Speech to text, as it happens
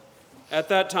At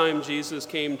that time, Jesus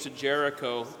came to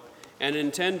Jericho and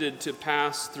intended to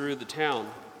pass through the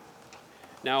town.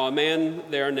 Now a man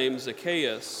there named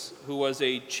Zacchaeus, who was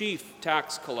a chief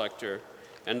tax collector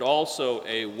and also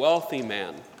a wealthy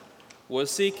man, was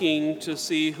seeking to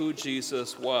see who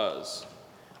Jesus was,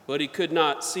 but he could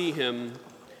not see him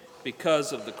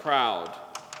because of the crowd,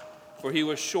 for he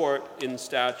was short in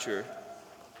stature.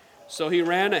 So he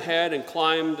ran ahead and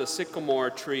climbed a sycamore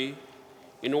tree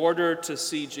in order to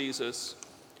see Jesus,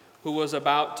 who was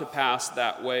about to pass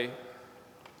that way.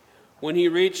 When he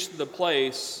reached the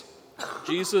place,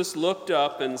 Jesus looked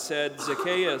up and said,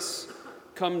 "Zacchaeus,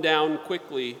 come down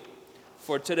quickly,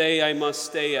 for today I must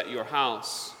stay at your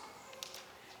house."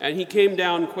 And he came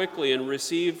down quickly and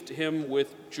received him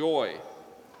with joy.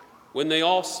 When they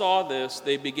all saw this,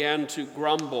 they began to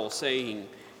grumble, saying,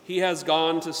 "He has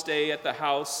gone to stay at the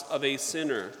house of a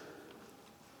sinner."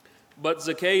 But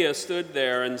Zacchaeus stood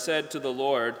there and said to the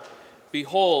Lord,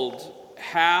 "Behold,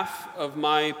 half of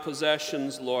my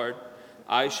possessions, Lord,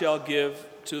 I shall give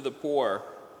to the poor.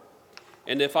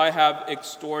 And if I have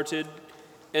extorted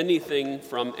anything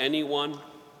from anyone,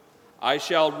 I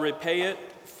shall repay it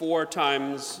 4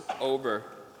 times over."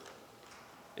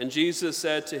 And Jesus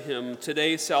said to him,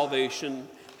 "Today salvation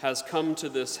has come to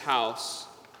this house,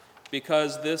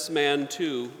 because this man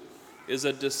too is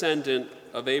a descendant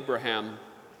of Abraham.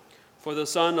 For the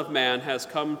Son of Man has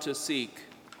come to seek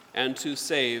and to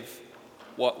save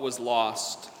what was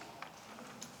lost."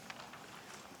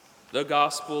 The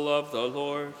Gospel of the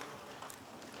Lord.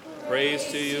 Praise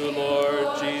to you,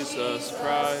 Lord Jesus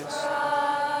Christ.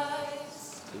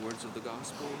 The words of the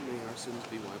Gospel, may our sins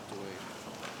be wiped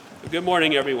away. Good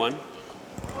morning, everyone.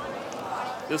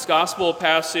 This Gospel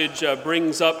passage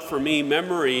brings up for me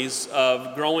memories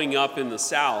of growing up in the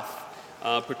South,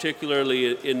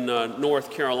 particularly in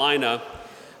North Carolina.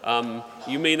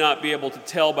 You may not be able to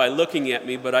tell by looking at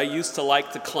me, but I used to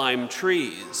like to climb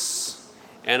trees,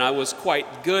 and I was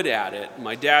quite good at it.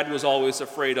 My dad was always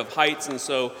afraid of heights, and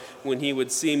so when he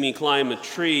would see me climb a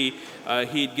tree,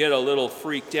 he'd get a little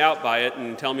freaked out by it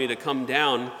and tell me to come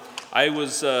down. I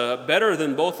was better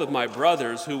than both of my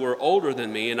brothers, who were older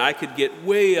than me, and I could get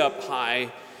way up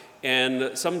high,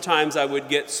 and sometimes I would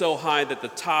get so high that the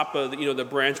top of the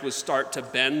branch would start to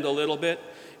bend a little bit.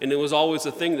 And it was always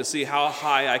a thing to see how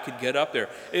high I could get up there.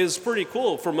 It was pretty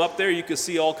cool. From up there, you could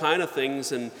see all kind of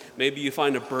things, and maybe you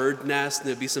find a bird nest, and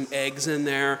there'd be some eggs in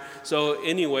there. So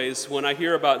anyways, when I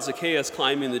hear about Zacchaeus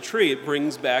climbing the tree, it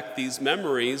brings back these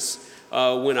memories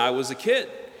when I was a kid.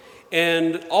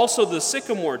 And also the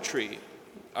sycamore tree.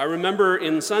 I remember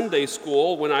in Sunday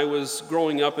school, when I was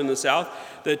growing up in the South,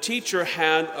 the teacher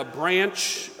had a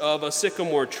branch of a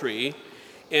sycamore tree,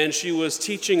 and she was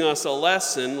teaching us a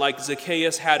lesson, like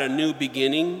Zacchaeus had a new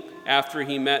beginning after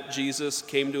he met Jesus,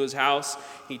 came to his house,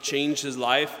 he changed his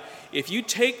life. If you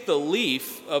take the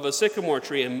leaf of a sycamore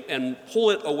tree and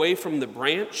pull it away from the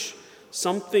branch,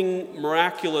 something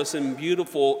miraculous and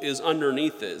beautiful is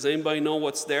underneath it. Does anybody know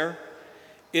what's there?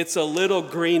 It's a little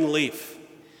green leaf.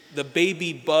 The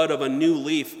baby bud of a new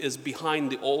leaf is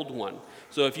behind the old one.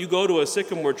 So if you go to a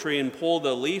sycamore tree and pull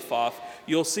the leaf off,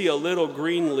 you'll see a little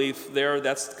green leaf there.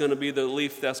 That's going to be the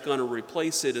leaf that's going to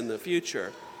replace it in the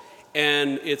future.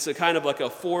 And it's a kind of like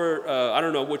I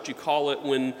don't know what you call it,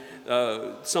 when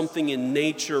something in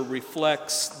nature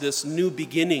reflects this new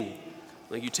beginning.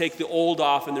 Like you take the old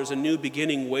off and there's a new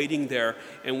beginning waiting there,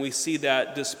 and we see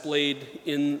that displayed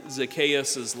in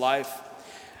Zacchaeus' life.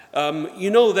 You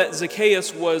know that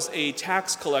Zacchaeus was a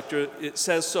tax collector. It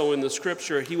says so in the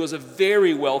scripture. He was a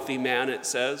very wealthy man, it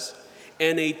says,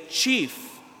 and a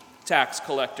chief tax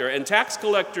collector. And tax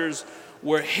collectors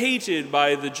were hated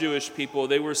by the Jewish people.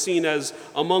 They were seen as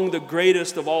among the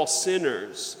greatest of all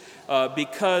sinners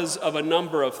because of a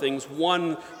number of things.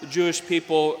 One, the Jewish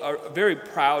people are very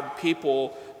proud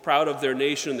people, proud of their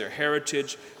nation, their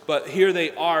heritage, but here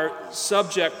they are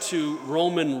subject to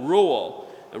Roman rule.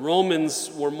 The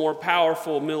Romans were more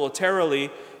powerful militarily,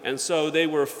 and so they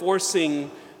were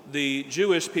forcing the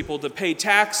Jewish people to pay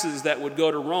taxes that would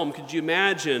go to Rome. Could you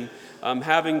imagine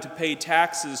having to pay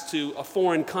taxes to a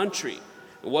foreign country?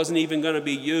 It wasn't even going to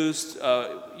be used,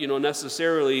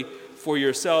 necessarily for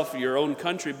yourself, your own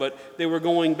country, but they were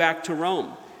going back to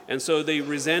Rome. And so they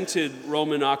resented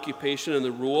Roman occupation and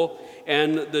the rule,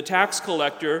 and the tax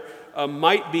collector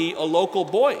might be a local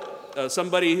boy.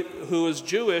 Somebody who is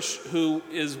Jewish who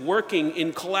is working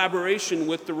in collaboration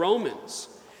with the Romans.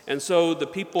 And so the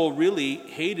people really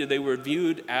hated, they were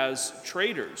viewed as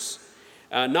traitors.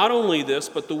 Not only this,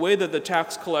 but the way that the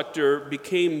tax collector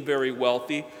became very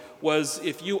wealthy was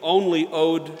if you only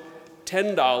owed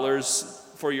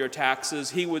 $10 for your taxes,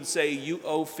 he would say, you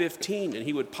owe 15, and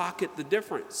he would pocket the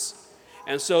difference.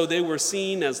 And so they were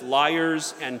seen as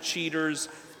liars and cheaters,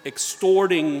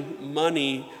 extorting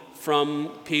money from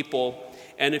people.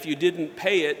 And if you didn't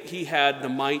pay it, he had the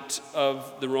might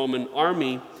of the Roman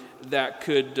army that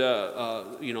could,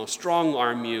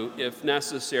 strong-arm you if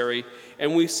necessary.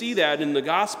 And we see that in the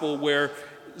gospel where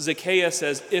Zacchaeus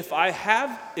says, if I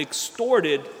have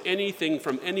extorted anything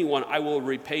from anyone, I will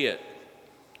repay it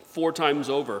 4 times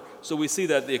over. So we see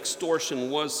that the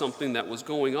extortion was something that was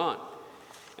going on.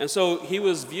 And so he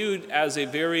was viewed as a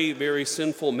very, very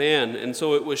sinful man. And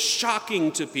so it was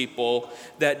shocking to people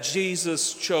that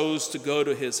Jesus chose to go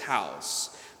to his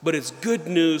house. But it's good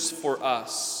news for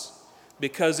us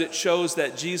because it shows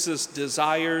that Jesus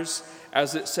desires,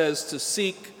 as it says, to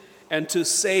seek and to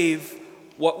save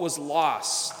what was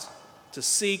lost. To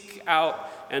seek out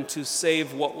and to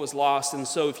save what was lost. And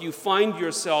so if you find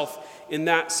yourself in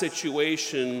that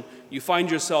situation, you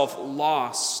find yourself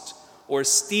lost or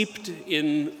steeped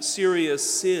in serious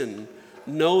sin,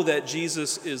 know that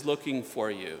Jesus is looking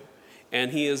for you.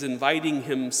 And he is inviting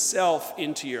himself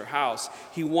into your house.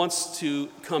 He wants to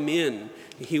come in.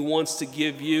 He wants to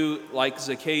give you, like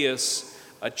Zacchaeus,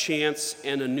 a chance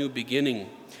and a new beginning.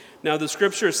 Now, the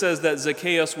scripture says that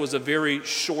Zacchaeus was a very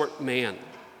short man.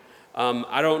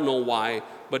 I don't know why,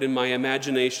 but in my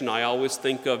imagination, I always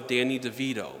think of Danny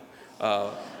DeVito.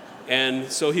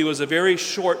 And so he was a very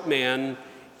short man,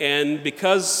 and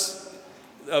because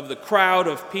of the crowd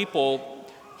of people,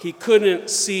 he couldn't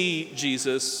see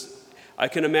Jesus. I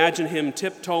can imagine him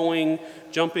tiptoeing,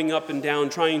 jumping up and down,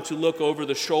 trying to look over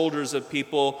the shoulders of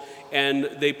people, and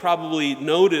they probably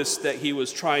noticed that he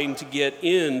was trying to get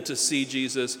in to see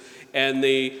Jesus, and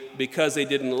because they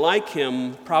didn't like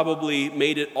him, probably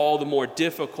made it all the more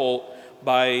difficult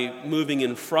by moving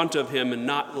in front of him and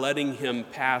not letting him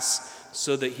pass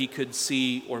so that he could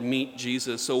see or meet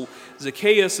Jesus. So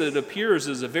Zacchaeus, it appears,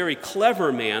 is a very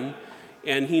clever man,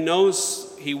 and he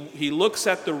knows, he looks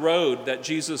at the road that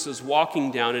Jesus is walking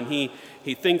down, and he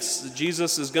thinks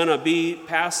Jesus is going to be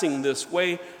passing this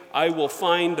way. I will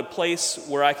find a place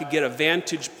where I could get a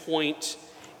vantage point,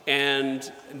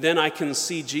 and then I can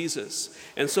see Jesus.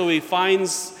 And so he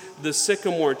finds the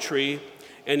sycamore tree,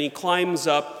 and he climbs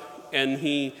up, and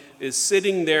he is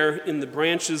sitting there in the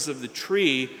branches of the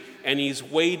tree, and he's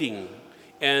waiting.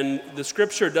 And the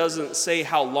scripture doesn't say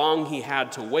how long he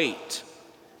had to wait.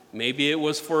 Maybe it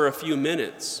was for a few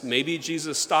minutes. Maybe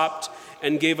Jesus stopped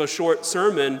and gave a short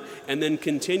sermon and then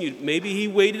continued. Maybe he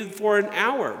waited for an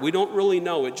hour. We don't really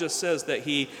know. It just says that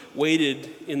he waited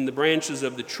in the branches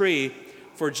of the tree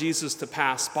for Jesus to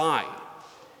pass by.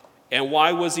 And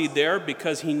why was he there?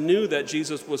 Because he knew that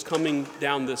Jesus was coming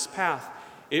down this path.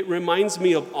 It reminds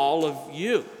me of all of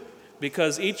you,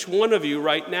 because each one of you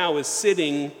right now is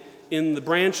sitting in the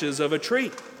branches of a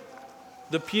tree.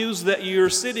 The pews that you're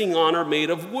sitting on are made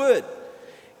of wood,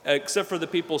 except for the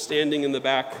people standing in the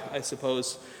back, I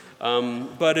suppose.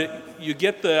 You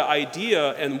get the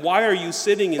idea. And why are you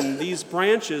sitting in these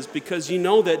branches? Because you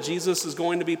know that Jesus is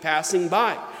going to be passing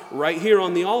by right here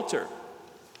on the altar.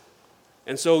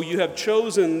 And so you have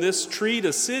chosen this tree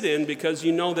to sit in because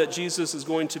you know that Jesus is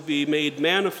going to be made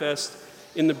manifest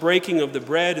in the breaking of the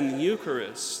bread in the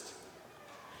Eucharist.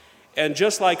 And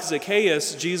just like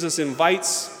Zacchaeus, Jesus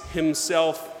invites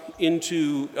himself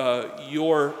into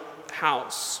your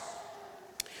house.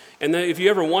 And then if you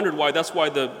ever wondered why, that's why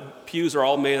the pews are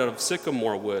all made out of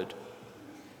sycamore wood.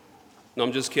 No,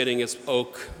 I'm just kidding, it's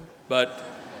oak, but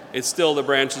it's still the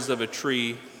branches of a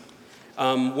tree.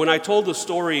 When I told the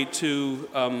story to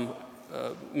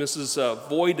Mrs.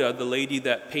 Voida, the lady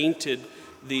that painted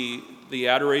the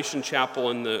Adoration Chapel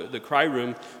and the cry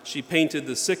room, she painted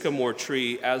the sycamore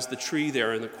tree as the tree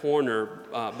there in the corner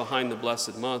behind the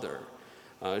Blessed Mother.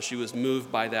 She was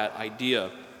moved by that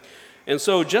idea. And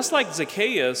so just like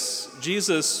Zacchaeus,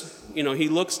 Jesus, he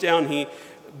looks down,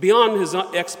 beyond his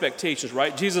expectations,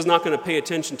 right? Jesus is not going to pay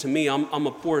attention to me. I'm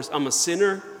a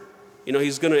sinner.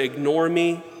 He's going to ignore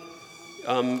me.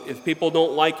 If people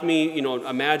don't like me,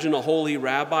 imagine a holy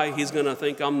rabbi. He's going to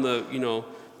think I'm the,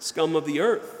 scum of the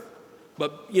earth.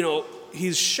 But,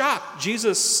 he's shocked.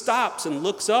 Jesus stops and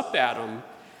looks up at him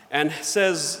and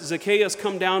says, Zacchaeus,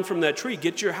 come down from that tree.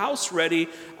 Get your house ready.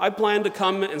 I plan to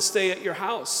come and stay at your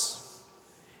house.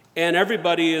 And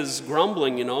everybody is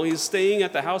grumbling, he's staying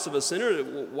at the house of a sinner.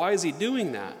 Why is he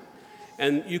doing that?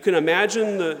 And you can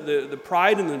imagine the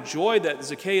pride and the joy that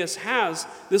Zacchaeus has.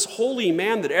 This holy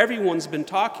man that everyone's been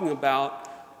talking about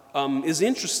is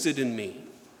interested in me.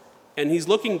 And he's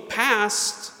looking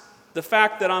past the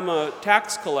fact that I'm a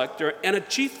tax collector and a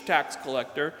chief tax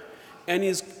collector, and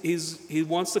he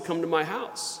wants to come to my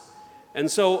house. And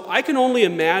so I can only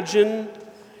imagine,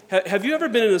 have you ever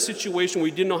been in a situation where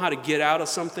you didn't know how to get out of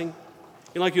something?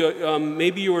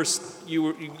 Maybe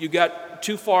you got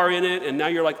too far in it and now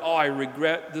you're like, oh, I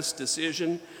regret this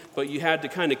decision, but you had to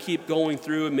kind of keep going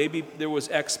through and maybe there was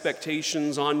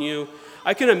expectations on you.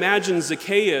 I can imagine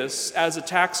Zacchaeus as a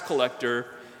tax collector,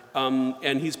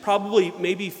 and he's probably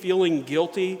maybe feeling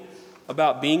guilty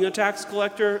about being a tax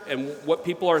collector and what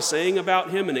people are saying about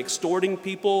him and extorting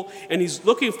people, and he's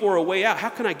looking for a way out. How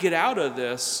can I get out of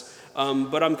this?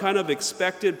 But I'm kind of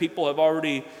expected. People have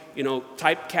already,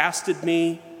 typecasted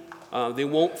me. They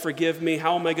won't forgive me.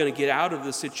 How am I going to get out of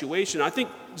this situation? I think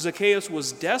Zacchaeus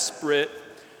was desperate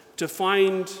to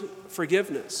find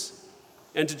forgiveness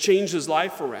and to change his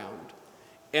life around.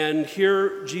 And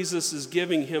here Jesus is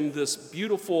giving him this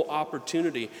beautiful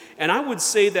opportunity. And I would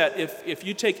say that if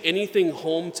you take anything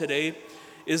home today,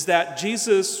 is that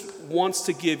Jesus wants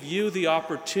to give you the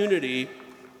opportunity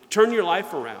to turn your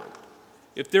life around.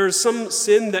 If there is some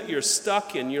sin that you're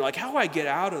stuck in, you're like, how do I get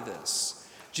out of this?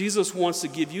 Jesus wants to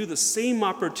give you the same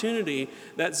opportunity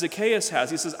that Zacchaeus has.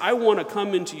 He says, I want to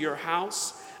come into your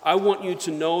house. I want you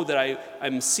to know that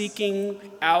I'm seeking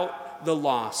out the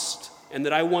lost, and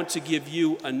that I want to give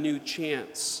you a new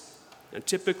chance. And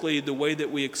typically the way that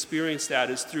we experience that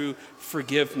is through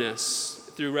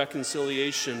forgiveness, through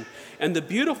reconciliation. And the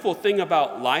beautiful thing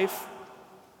about life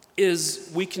is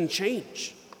we can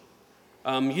change.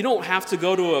 You don't have to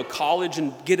go to a college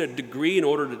and get a degree in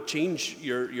order to change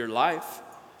your life.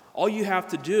 All you have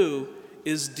to do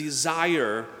is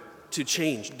desire to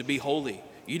change, to be holy.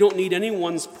 You don't need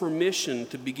anyone's permission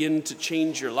to begin to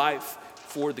change your life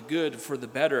for the good, for the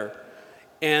better.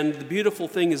 And the beautiful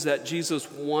thing is that Jesus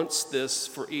wants this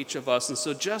for each of us. And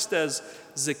so just as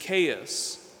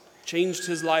Zacchaeus changed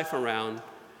his life around,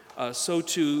 so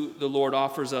too the Lord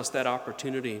offers us that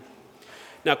opportunity.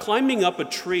 Now, climbing up a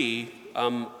tree,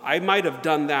 I might have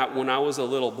done that when I was a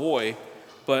little boy,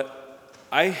 but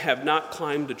I have not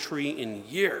climbed a tree in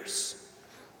years.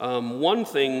 One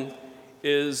thing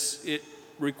is it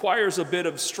requires a bit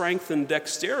of strength and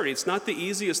dexterity. It's not the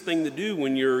easiest thing to do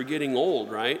when you're getting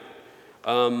old, right?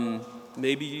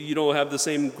 Maybe you don't have the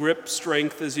same grip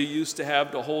strength as you used to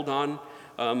have to hold on.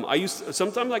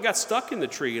 Sometimes I got stuck in the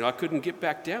tree and I couldn't get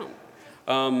back down.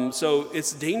 So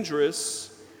it's dangerous.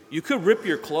 You could rip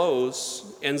your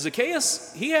clothes. And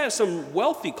Zacchaeus, he has some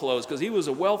wealthy clothes because he was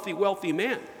a wealthy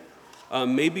man.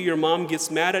 Maybe your mom gets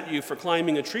mad at you for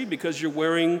climbing a tree because you're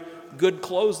wearing good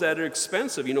clothes that are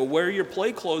expensive. Wear your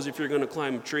play clothes if you're going to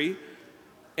climb a tree.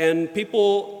 And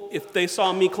people, if they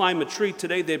saw me climb a tree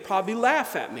today, they'd probably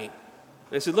laugh at me.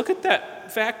 They said, look at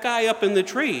that fat guy up in the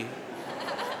tree.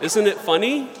 Isn't it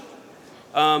funny?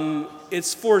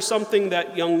 It's for something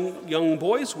that young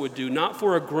boys would do, not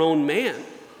for a grown man.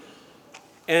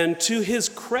 And to his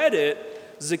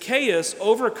credit, Zacchaeus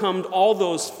overcome all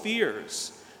those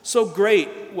fears. So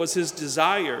great was his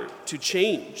desire to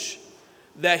change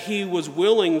that he was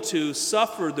willing to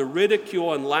suffer the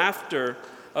ridicule and laughter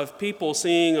of people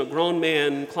seeing a grown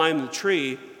man climb the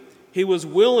tree. He was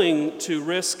willing to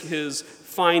risk his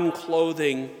fine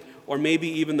clothing or maybe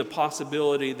even the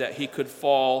possibility that he could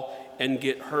fall and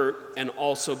get hurt and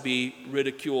also be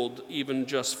ridiculed even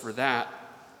just for that.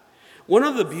 One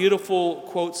of the beautiful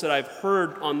quotes that I've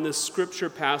heard on this scripture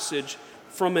passage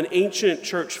from an ancient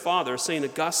church father, St.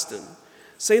 Augustine.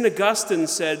 St. Augustine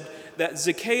said that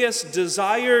Zacchaeus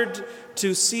desired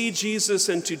to see Jesus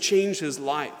and to change his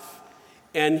life.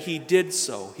 And he did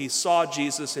so. He saw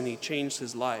Jesus and he changed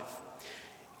his life.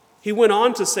 He went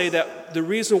on to say that the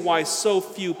reason why so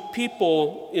few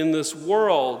people in this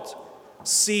world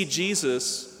see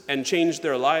Jesus and change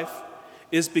their life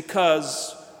is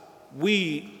because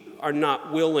we are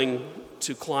not willing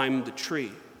to climb the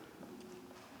tree.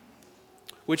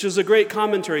 Which is a great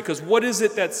commentary, because what is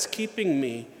it that's keeping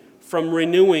me from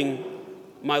renewing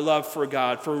my love for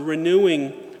God, for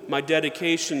renewing my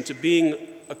dedication to being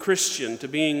a Christian, to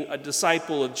being a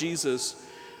disciple of Jesus?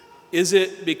 Is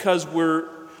it because we're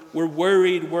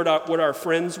worried what our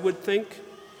friends would think?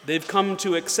 They've come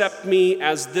to accept me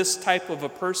as this type of a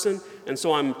person, and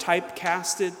so I'm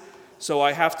typecasted, so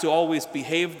I have to always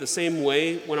behave the same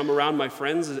way when I'm around my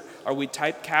friends. Are we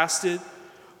typecasted?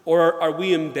 Or are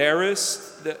we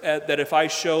embarrassed that if I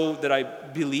show that I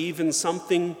believe in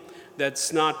something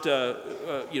that's not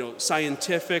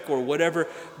scientific or whatever,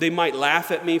 they might laugh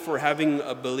at me for having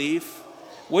a belief?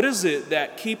 What is it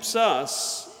that keeps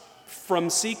us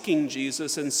from seeking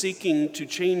Jesus and seeking to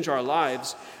change our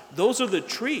lives? Those are the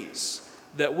trees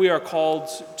that we are called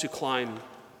to climb.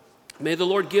 May the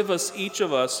Lord give us, each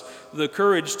of us, the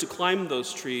courage to climb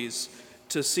those trees,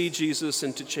 to see Jesus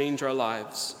and to change our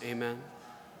lives. Amen.